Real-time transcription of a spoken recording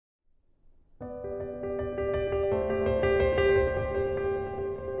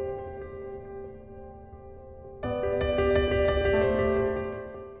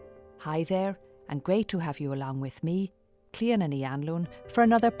Hi there, and great to have you along with me, Cliona Ní Anluain, for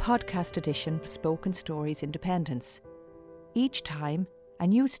another podcast edition of Spoken Stories Independence. Each time, a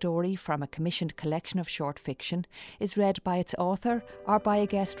new story from a commissioned collection of short fiction is read by its author or by a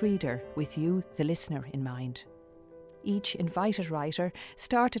guest reader, with you, the listener, in mind. Each invited writer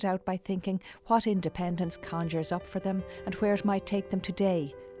started out by thinking what independence conjures up for them and where it might take them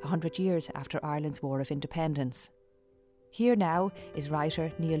today, 100 years after Ireland's War of Independence. Here now is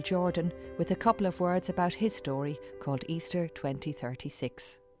writer Neil Jordan with a couple of words about his story called Easter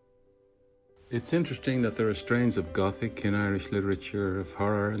 2036. It's interesting that there are strains of Gothic in Irish literature, of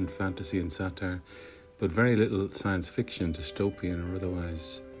horror and fantasy and satire, but very little science fiction, dystopian or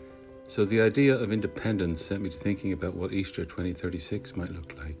otherwise. So the idea of independence set me to thinking about what Easter 2036 might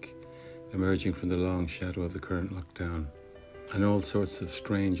look like, emerging from the long shadow of the current lockdown. And all sorts of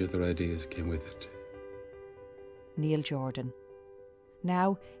strange other ideas came with it. Neil Jordan.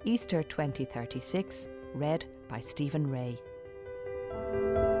 Now, Easter 2036, read by Stephen Ray.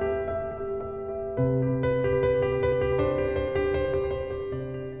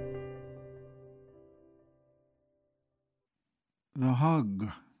 The hug.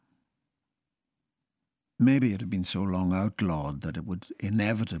 Maybe it had been so long outlawed that it would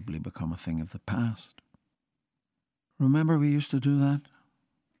inevitably become a thing of the past. Remember we used to do that?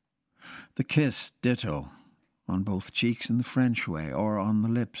 The kiss, ditto, on both cheeks in the French way, or on the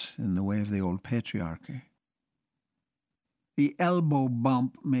lips in the way of the old patriarchy. The elbow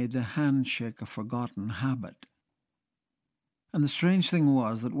bump made the handshake a forgotten habit. And the strange thing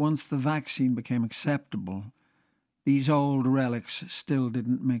was that once the vaccine became acceptable, these old relics still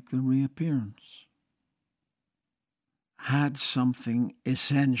didn't make their reappearance. Had something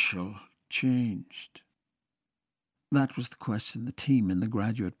essential changed? That was the question the team in the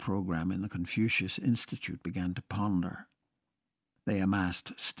graduate program in the Confucius Institute began to ponder. They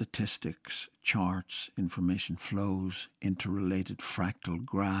amassed statistics, charts, information flows, interrelated fractal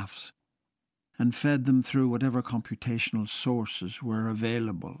graphs, and fed them through whatever computational sources were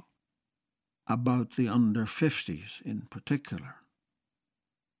available, about the under 50s in particular.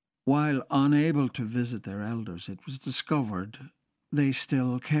 While unable to visit their elders, it was discovered they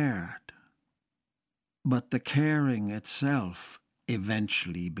still cared. But the caring itself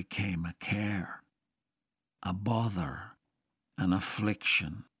eventually became a care, a bother, an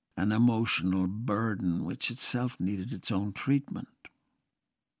affliction, an emotional burden which itself needed its own treatment.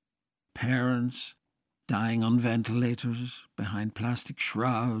 Parents dying on ventilators, behind plastic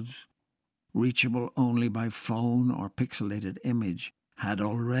shrouds, reachable only by phone or pixelated image, had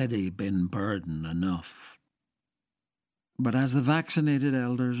already been burden enough. But as the vaccinated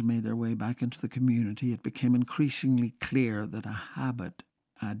elders made their way back into the community, it became increasingly clear that a habit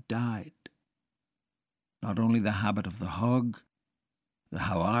had died. Not only the habit of the hug, the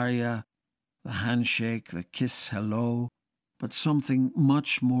how are ya, the handshake, the kiss hello, but something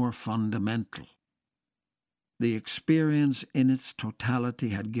much more fundamental. The experience in its totality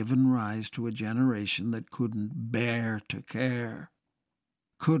had given rise to a generation that couldn't bear to care,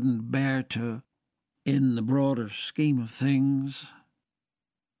 couldn't bear to, in the broader scheme of things,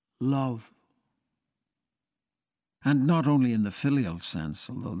 love. And not only in the filial sense,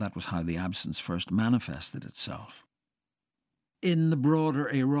 although that was how the absence first manifested itself. In the broader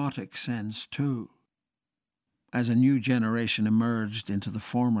erotic sense, too. As a new generation emerged into the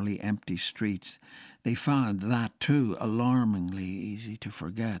formerly empty streets, they found that, too, alarmingly easy to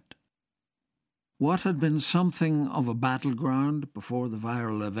forget. What had been something of a battleground before the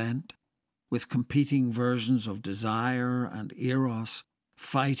viral event, with competing versions of desire and eros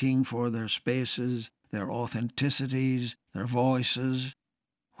fighting for their spaces, their authenticities, their voices,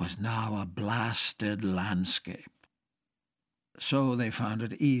 was now a blasted landscape. So they found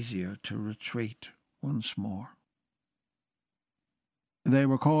it easier to retreat once more. They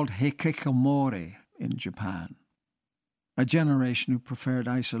were called hikikomori in Japan, a generation who preferred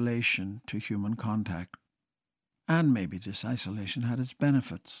isolation to human contact. And maybe this isolation had its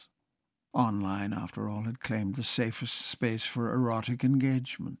benefits. Online, after all, had claimed the safest space for erotic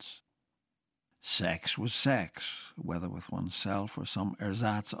engagements. Sex was sex, whether with oneself or some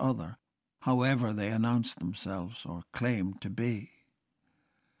ersatz other, however they announced themselves or claimed to be.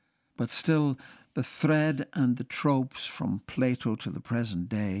 But still, the thread and the tropes from Plato to the present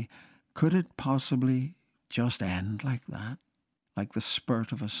day, could it possibly just end like that? Like the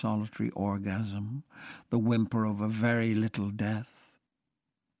spurt of a solitary orgasm, the whimper of a very little death?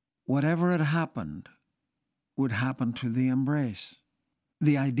 Whatever had happened would happen to the embrace,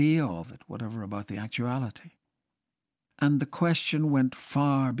 the idea of it, whatever about the actuality. And the question went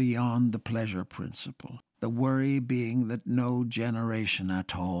far beyond the pleasure principle, the worry being that no generation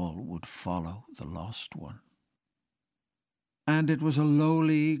at all would follow the lost one. And it was a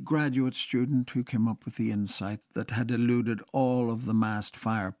lowly graduate student who came up with the insight that had eluded all of the massed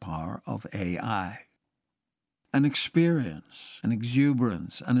firepower of AI. An experience, an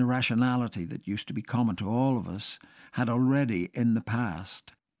exuberance, an irrationality that used to be common to all of us had already, in the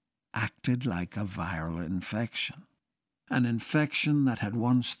past, acted like a viral infection. An infection that had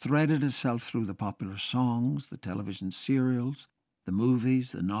once threaded itself through the popular songs, the television serials, the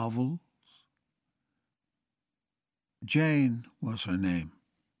movies, the novels. Jane was her name.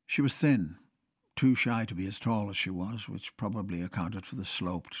 She was thin, too shy to be as tall as she was, which probably accounted for the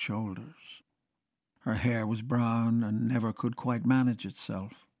sloped shoulders. Her hair was brown and never could quite manage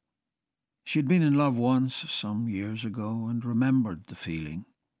itself. She had been in love once, some years ago, and remembered the feeling.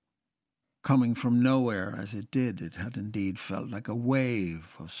 Coming from nowhere as it did, it had indeed felt like a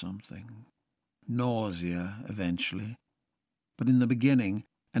wave of something. Nausea, eventually, but in the beginning,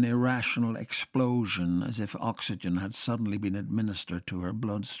 an irrational explosion as if oxygen had suddenly been administered to her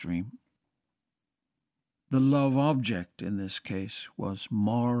bloodstream. The love object in this case was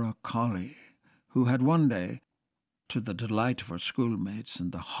Maura Colley, who had one day, to the delight of her schoolmates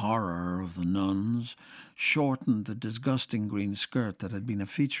and the horror of the nuns, shortened the disgusting green skirt that had been a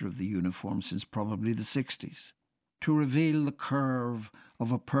feature of the uniform since probably the 60s, to reveal the curve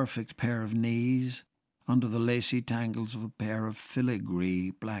of a perfect pair of knees under the lacy tangles of a pair of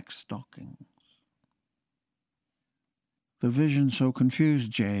filigree black stockings. The vision so confused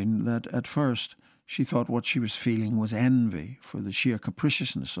Jane that at first she thought what she was feeling was envy for the sheer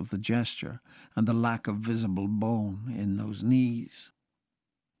capriciousness of the gesture and the lack of visible bone in those knees.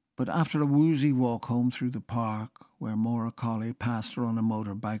 But after a woozy walk home through the park, where Maura Colley passed her on a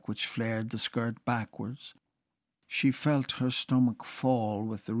motorbike which flared the skirt backwards, she felt her stomach fall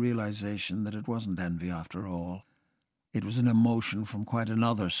with the realization that it wasn't envy after all. It was an emotion from quite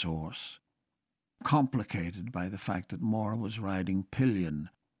another source, complicated by the fact that Maura was riding pillion,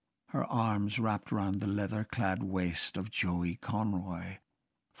 her arms wrapped round the leather-clad waist of Joey Conroy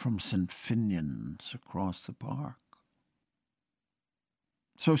from St. Finian's across the park.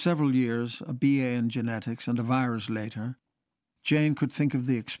 So several years, a BA in genetics and a virus later, Jane could think of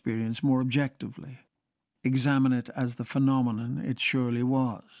the experience more objectively, examine it as the phenomenon it surely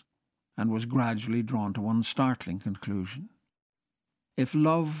was, and was gradually drawn to one startling conclusion. If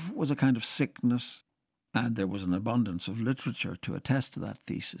love was a kind of sickness, and there was an abundance of literature to attest to that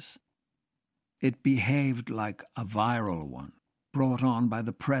thesis, it behaved like a viral one, brought on by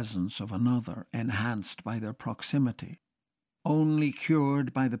the presence of another, enhanced by their proximity, only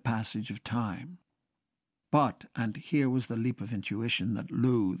cured by the passage of time. But, and here was the leap of intuition that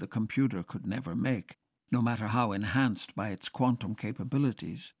Lou, the computer, could never make, no matter how enhanced by its quantum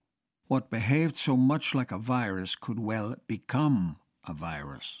capabilities, what behaved so much like a virus could well become a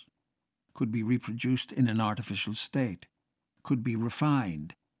virus, could be reproduced in an artificial state, could be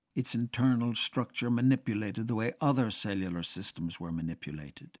refined, its internal structure manipulated the way other cellular systems were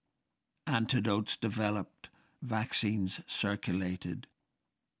manipulated. Antidotes developed, vaccines circulated,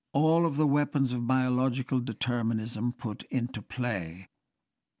 all of the weapons of biological determinism put into play,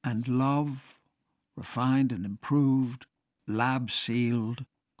 and love, refined and improved, lab-sealed,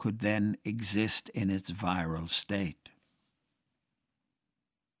 could then exist in its viral state.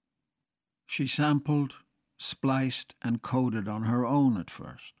 She sampled, spliced, and coded on her own at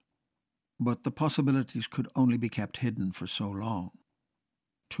first, but the possibilities could only be kept hidden for so long.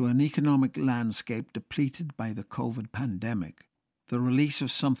 To an economic landscape depleted by the COVID pandemic, the release of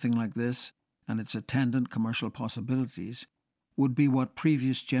something like this and its attendant commercial possibilities would be what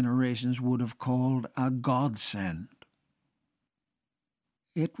previous generations would have called a godsend.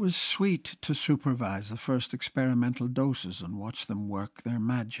 It was sweet to supervise the first experimental doses and watch them work their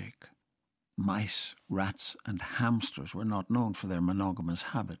magic. Mice, rats, and hamsters were not known for their monogamous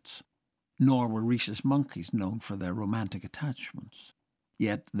habits, nor were rhesus monkeys known for their romantic attachments.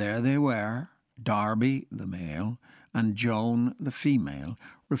 Yet there they were, Darby, the male, and Joan, the female,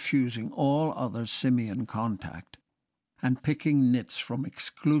 refusing all other simian contact and picking nits from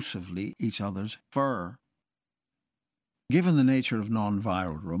exclusively each other's fur. Given the nature of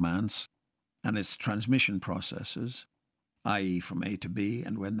non-viral romance and its transmission processes, i.e. from A to B,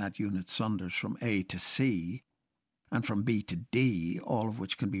 and when that unit sunders from A to C, and from B to D, all of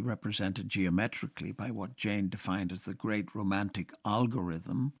which can be represented geometrically by what Jane defined as the great romantic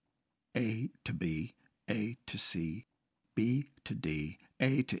algorithm, A to B, A to C, B to D,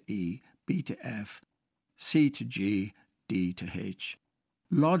 A to E, B to F, C to G, D to H.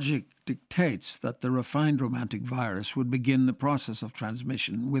 Logic dictates that the refined romantic virus would begin the process of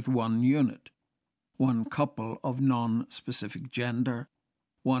transmission with one unit, one couple of non-specific gender,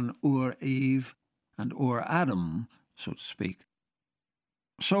 one Ur-Eve and Ur-Adam, so to speak.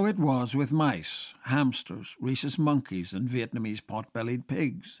 So it was with mice, hamsters, rhesus monkeys and Vietnamese pot-bellied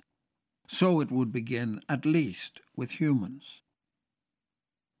pigs. So it would begin, at least, with humans.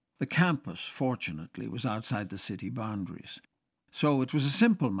 The campus, fortunately, was outside the city boundaries, so it was a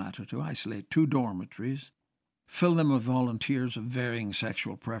simple matter to isolate 2 dormitories, fill them with volunteers of varying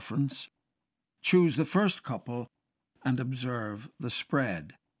sexual preference, choose the first couple, and observe the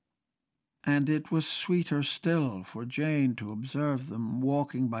spread. And it was sweeter still for Jane to observe them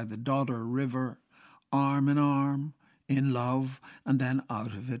walking by the Dodder River, arm in arm, in love, and then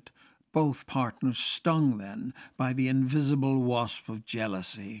out of it, both partners stung then by the invisible wasp of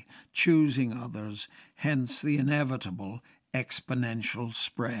jealousy, choosing others, hence the inevitable exponential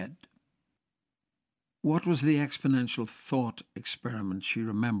spread. What was the exponential thought experiment she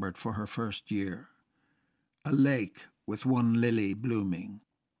remembered for her first year? A lake with 1 lily blooming.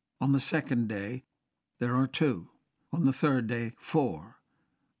 On the second day, there are 2. On the third day, 4.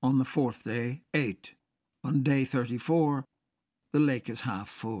 On the fourth day, 8. On day 34, the lake is half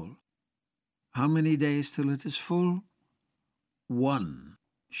full. How many days till it is full? 1,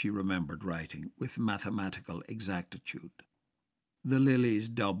 she remembered writing with mathematical exactitude. The lilies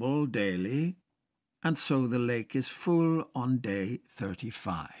double daily, and so the lake is full on day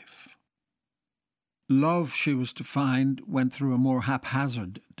 35. Love, she was to find, went through a more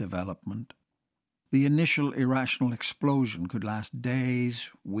haphazard development. The initial irrational explosion could last days,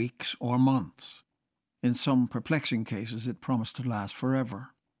 weeks, or months. In some perplexing cases, it promised to last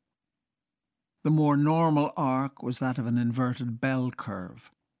forever. The more normal arc was that of an inverted bell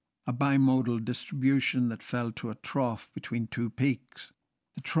curve, a bimodal distribution that fell to a trough between 2 peaks,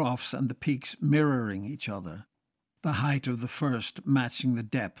 the troughs and the peaks mirroring each other, the height of the first matching the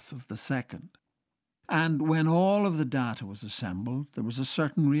depth of the second. And when all of the data was assembled, there was a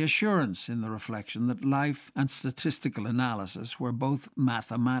certain reassurance in the reflection that life and statistical analysis were both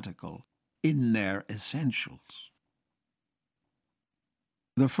mathematical in their essentials.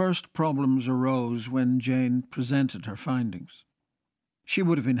 The first problems arose when Jane presented her findings. She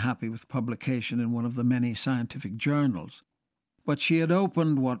would have been happy with publication in one of the many scientific journals, but she had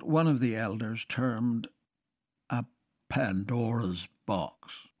opened what one of the elders termed a Pandora's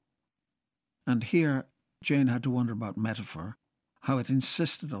box. And here Jane had to wonder about metaphor, how it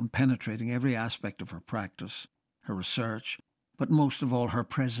insisted on penetrating every aspect of her practice, her research, but most of all her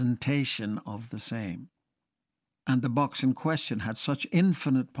presentation of the same. And the box in question had such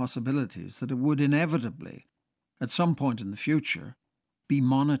infinite possibilities that it would inevitably, at some point in the future, be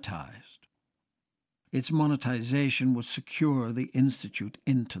monetized. Its monetization would secure the Institute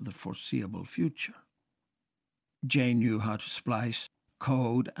into the foreseeable future. Jane knew how to splice,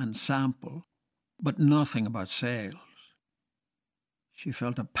 code, and sample, but nothing about sales. She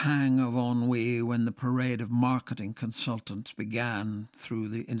felt a pang of ennui when the parade of marketing consultants began through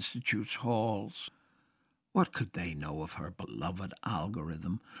the Institute's halls. What could they know of her beloved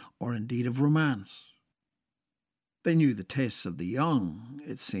algorithm, or indeed of romance? They knew the tastes of the young,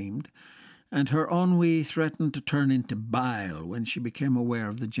 it seemed, and her ennui threatened to turn into bile when she became aware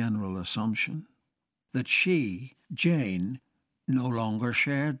of the general assumption that she, Jane, no longer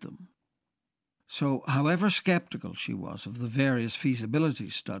shared them. So, however sceptical she was of the various feasibility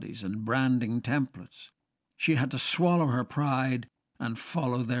studies and branding templates, she had to swallow her pride and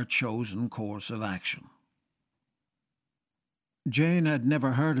follow their chosen course of action. Jane had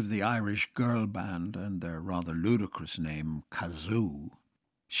never heard of the Irish girl band and their rather ludicrous name, Kazoo.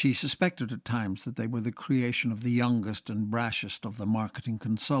 She suspected at times that they were the creation of the youngest and brashest of the marketing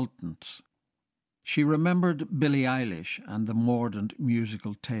consultants. She remembered Billie Eilish and the mordant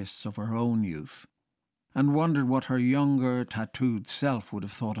musical tastes of her own youth, and wondered what her younger, tattooed self would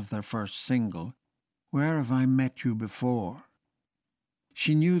have thought of their first single, Where Have I Met You Before?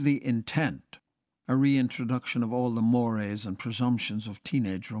 She knew the intent, a reintroduction of all the mores and presumptions of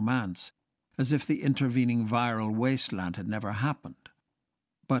teenage romance, as if the intervening viral wasteland had never happened.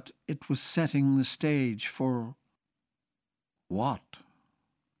 But it was setting the stage for what?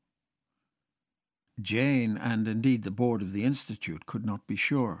 Jane, and indeed the board of the Institute, could not be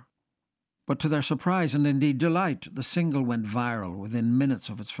sure. But to their surprise and indeed delight, the single went viral within minutes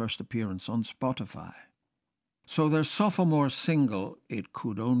of its first appearance on Spotify. So their sophomore single, It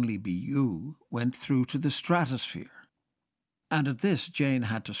Could Only Be You, went through to the stratosphere. And at this Jane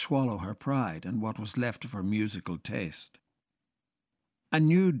had to swallow her pride and what was left of her musical taste. A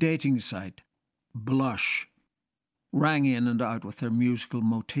new dating site, Blush, rang in and out with their musical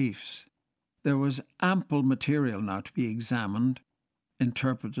motifs. There was ample material now to be examined,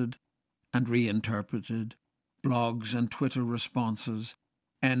 interpreted, and reinterpreted, blogs and Twitter responses,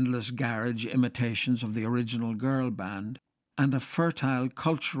 endless garage imitations of the original girl band, and a fertile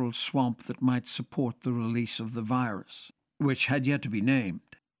cultural swamp that might support the release of the virus, which had yet to be named.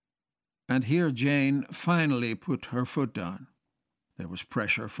 And here Jane finally put her foot down. There was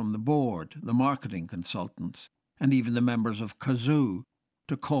pressure from the board, the marketing consultants, and even the members of Kazoo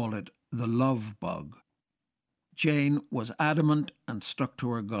to call it the love bug. Jane was adamant and stuck to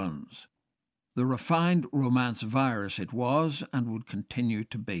her guns. The refined romance virus it was and would continue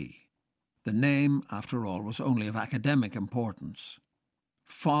to be. The name, after all, was only of academic importance.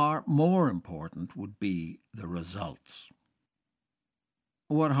 Far more important would be the results.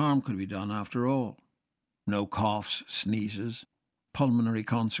 What harm could be done after all? No coughs, sneezes, pulmonary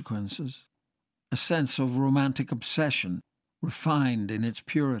consequences. A sense of romantic obsession, refined in its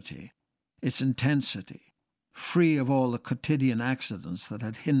purity, its intensity, free of all the quotidian accidents that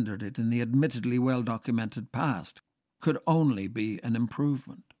had hindered it in the admittedly well-documented past, could only be an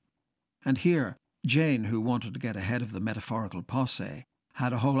improvement. And here, Jane, who wanted to get ahead of the metaphorical posse,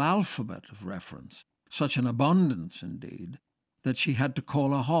 had a whole alphabet of reference, such an abundance, indeed, that she had to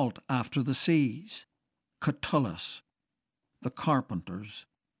call a halt after the C's, Catullus, the Carpenters,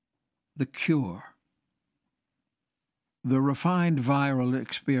 the Cure. The refined viral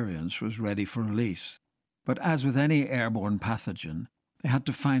experience was ready for release, but as with any airborne pathogen, they had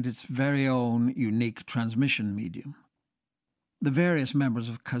to find its very own unique transmission medium. The various members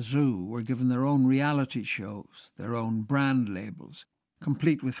of Kazoo were given their own reality shows, their own brand labels,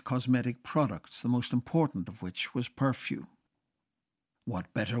 complete with cosmetic products, the most important of which was perfume.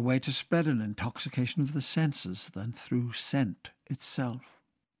 What better way to spread an intoxication of the senses than through scent itself?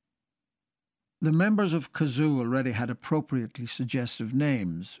 The members of Kazoo already had appropriately suggestive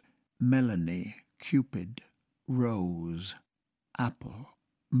names: Melanie, Cupid, Rose, Apple,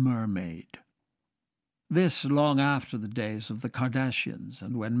 Mermaid. This long after the days of the Kardashians,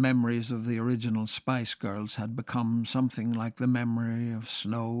 and when memories of the original Spice Girls had become something like the memory of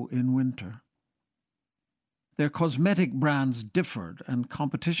snow in winter. Their cosmetic brands differed, and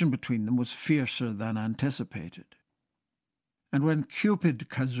competition between them was fiercer than anticipated. And when Cupid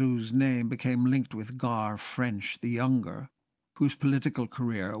Kazoo's name became linked with Gar French the Younger, whose political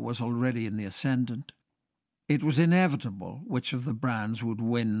career was already in the ascendant, it was inevitable which of the brands would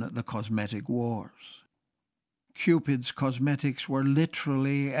win the cosmetic wars. Cupid's cosmetics were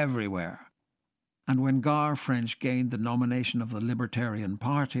literally everywhere, and when Gar French gained the nomination of the Libertarian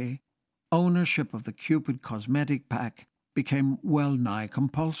Party, ownership of the Cupid cosmetic pack became well-nigh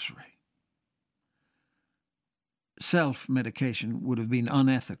compulsory. Self-medication would have been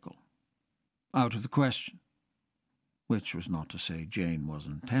unethical, out of the question, which was not to say Jane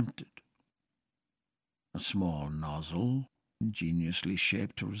wasn't tempted. A small nozzle, ingeniously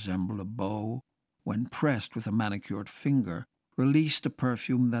shaped to resemble a bow, when pressed with a manicured finger, released a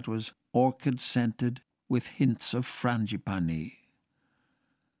perfume that was orchid-scented with hints of frangipani.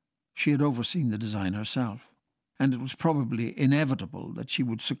 She had overseen the design herself, and it was probably inevitable that she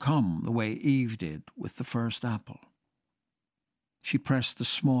would succumb the way Eve did with the first apple. She pressed the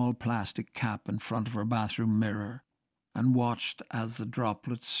small plastic cap in front of her bathroom mirror and watched as the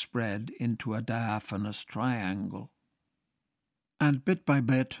droplets spread into a diaphanous triangle. And bit by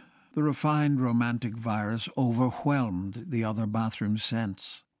bit, the refined romantic virus overwhelmed the other bathroom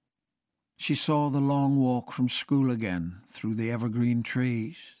scents. She saw the long walk from school again through the evergreen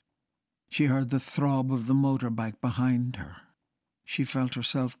trees. She heard the throb of the motorbike behind her. She felt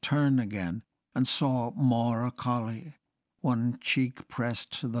herself turn again and saw Maura Colley, one cheek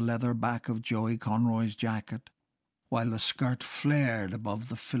pressed to the leather back of Joey Conroy's jacket, while the skirt flared above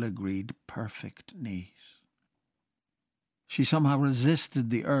the filigreed perfect knees. She somehow resisted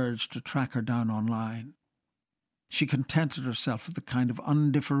the urge to track her down online. She contented herself with the kind of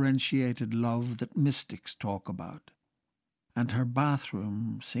undifferentiated love that mystics talk about, and her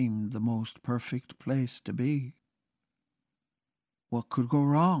bathroom seemed the most perfect place to be. What could go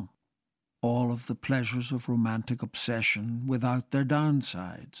wrong? All of the pleasures of romantic obsession without their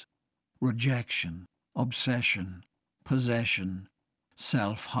downsides: rejection, obsession, possession,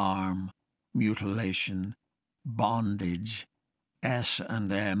 self-harm, mutilation, bondage,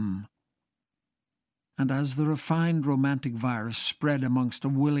 S&M. And as the refined romantic virus spread amongst a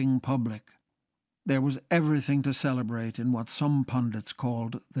willing public, there was everything to celebrate in what some pundits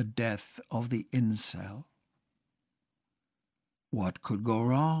called the death of the incel. What could go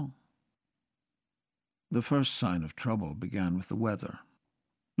wrong? The first sign of trouble began with the weather.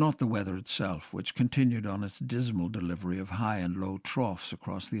 Not the weather itself, which continued on its dismal delivery of high and low troughs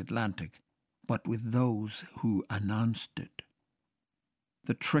across the Atlantic, but with those who announced it.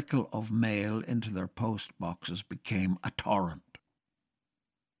 the trickle of mail into their post boxes became a torrent.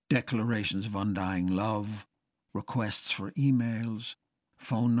 Declarations of undying love, requests for emails,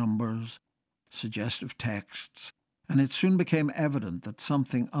 phone numbers, suggestive texts, and it soon became evident that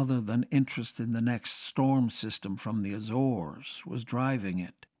something other than interest in the next storm system from the Azores was driving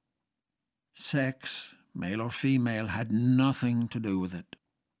it. Sex, male or female, had nothing to do with it.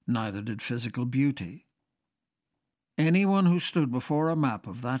 Neither did physical beauty. Anyone who stood before a map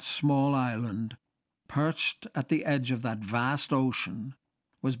of that small island, perched at the edge of that vast ocean,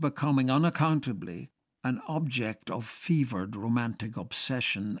 was becoming unaccountably an object of fevered romantic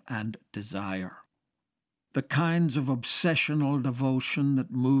obsession and desire. The kinds of obsessional devotion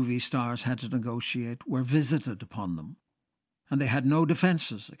that movie stars had to negotiate were visited upon them, and they had no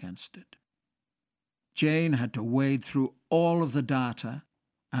defences against it. Jane had to wade through all of the data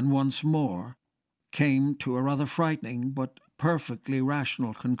and once more came to a rather frightening but perfectly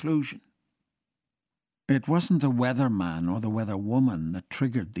rational conclusion. It wasn't the weatherman or the weatherwoman that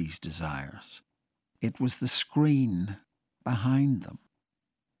triggered these desires. It was the screen behind them,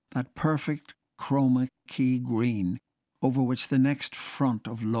 that perfect chroma key green over which the next front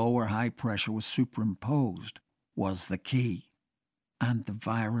of low or high pressure was superimposed was the key, and the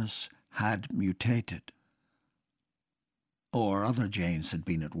virus had mutated. Or other Janes had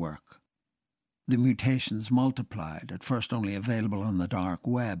been at work. The mutations multiplied, at first only available on the dark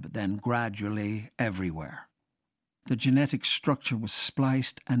web, then gradually everywhere. The genetic structure was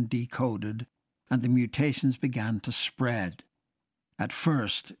spliced and decoded, and the mutations began to spread, at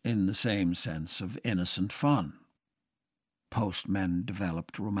first in the same sense of innocent fun. Postmen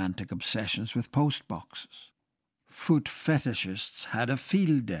developed romantic obsessions with postboxes. Foot fetishists had a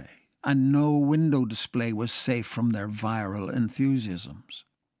field day, and no window display was safe from their viral enthusiasms.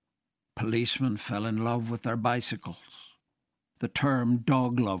 Policemen fell in love with their bicycles. The term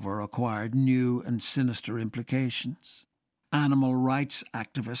dog lover acquired new and sinister implications. Animal rights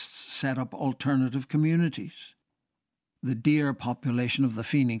activists set up alternative communities. The deer population of the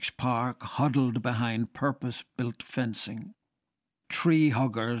Phoenix Park huddled behind purpose-built fencing. Tree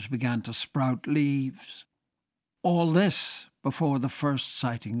huggers began to sprout leaves. All this before the first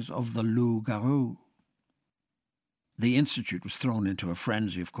sightings of the loup-garou. The Institute was thrown into a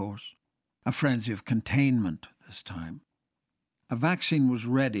frenzy, of course. A frenzy of containment this time. A vaccine was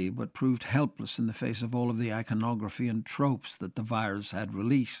ready, but proved helpless in the face of all of the iconography and tropes that the virus had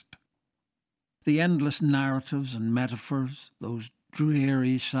released. The endless narratives and metaphors, those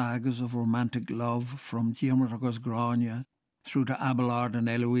dreary sagas of romantic love from Diarmuid Grania through to Abelard and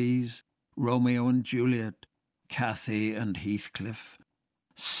Eloise, Romeo and Juliet, Cathy and Heathcliff,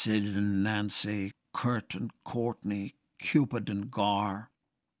 Sid and Nancy, Kurt and Courtney, Cupid and Gar.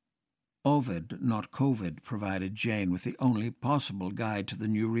 Ovid, not COVID, provided Jane with the only possible guide to the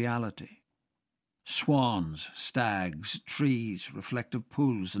new reality. Swans, stags, trees, reflective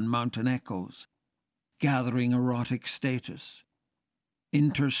pools and mountain echoes, gathering erotic status.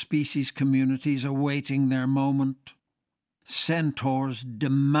 Interspecies communities awaiting their moment. Centaurs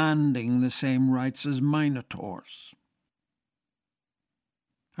demanding the same rights as minotaurs.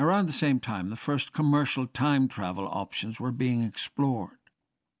 Around the same time, the first commercial time travel options were being explored.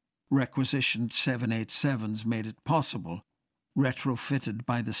 Requisitioned 787s made it possible, retrofitted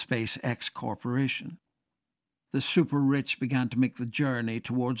by the SpaceX Corporation. The super-rich began to make the journey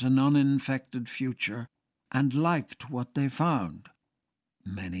towards an uninfected future and liked what they found.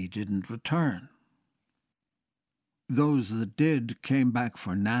 Many didn't return. Those that did came back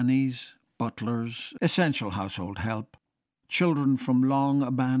for nannies, butlers, essential household help, children from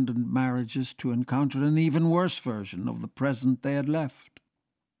long-abandoned marriages to encounter an even worse version of the present they had left.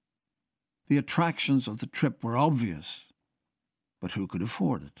 The attractions of the trip were obvious, but who could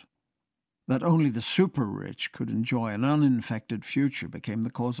afford it? That only the super-rich could enjoy an uninfected future became the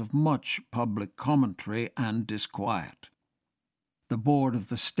cause of much public commentary and disquiet. The board of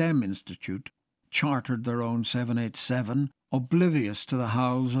the STEM Institute chartered their own 787, oblivious to the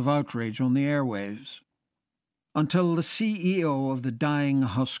howls of outrage on the airwaves, until the CEO of the dying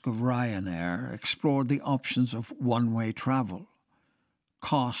husk of Ryanair explored the options of one-way travel.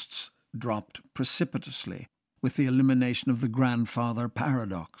 Costs dropped precipitously with the elimination of the grandfather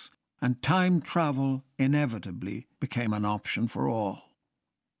paradox, and time travel inevitably became an option for all.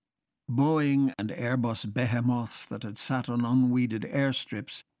 Boeing and Airbus behemoths that had sat on unweeded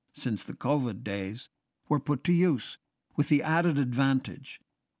airstrips since the COVID days were put to use, with the added advantage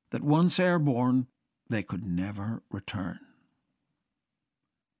that once airborne, they could never return.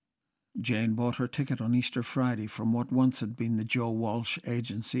 Jane bought her ticket on Easter Friday from what once had been the Joe Walsh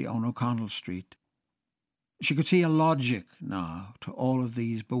Agency on O'Connell Street. She could see a logic now to all of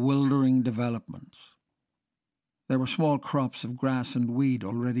these bewildering developments. There were small crops of grass and weed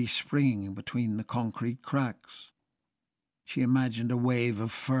already springing between the concrete cracks. She imagined a wave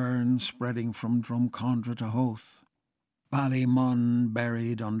of fern spreading from Drumcondra to Howth, Ballymun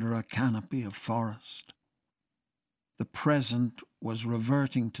buried under a canopy of forest. The present was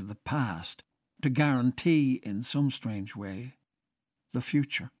reverting to the past to guarantee, in some strange way, the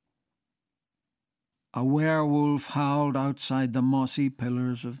future. A werewolf howled outside the mossy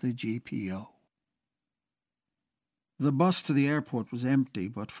pillars of the GPO. The bus to the airport was empty,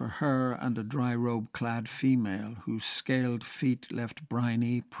 but for her and a dry robe-clad female whose scaled feet left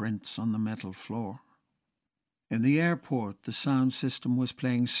briny prints on the metal floor. In the airport, the sound system was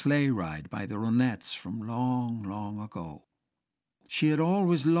playing Sleigh Ride by the Ronettes from long, long ago. She had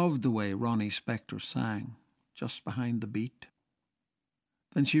always loved the way Ronnie Spector sang, just behind the beat.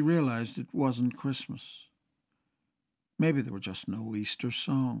 Then she realised it wasn't Christmas. Maybe there were just no Easter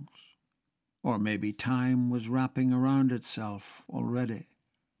songs. Or maybe time was wrapping around itself already.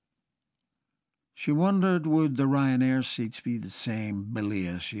 She wondered, would the Ryanair seats be the same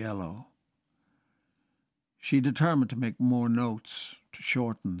bilious yellow? She determined to make more notes to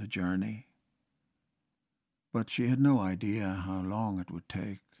shorten the journey. But she had no idea how long it would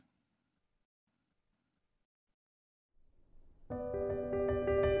take.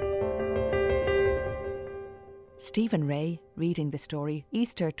 Stephen Ray reading the story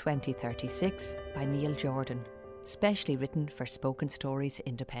Easter 2036 by Neil Jordan, specially written for Spoken Stories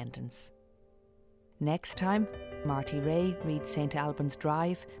Independence. Next time, Marty Ray reads St Albans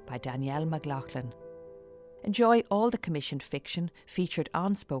Drive by Danielle McLaughlin. Enjoy all the commissioned fiction featured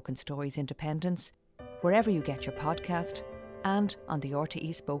on Spoken Stories Independence, wherever you get your podcast, and on the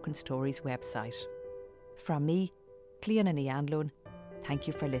RTE Spoken Stories website. From me, Cliona Ní Anluain, thank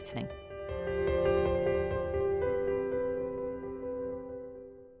you for listening.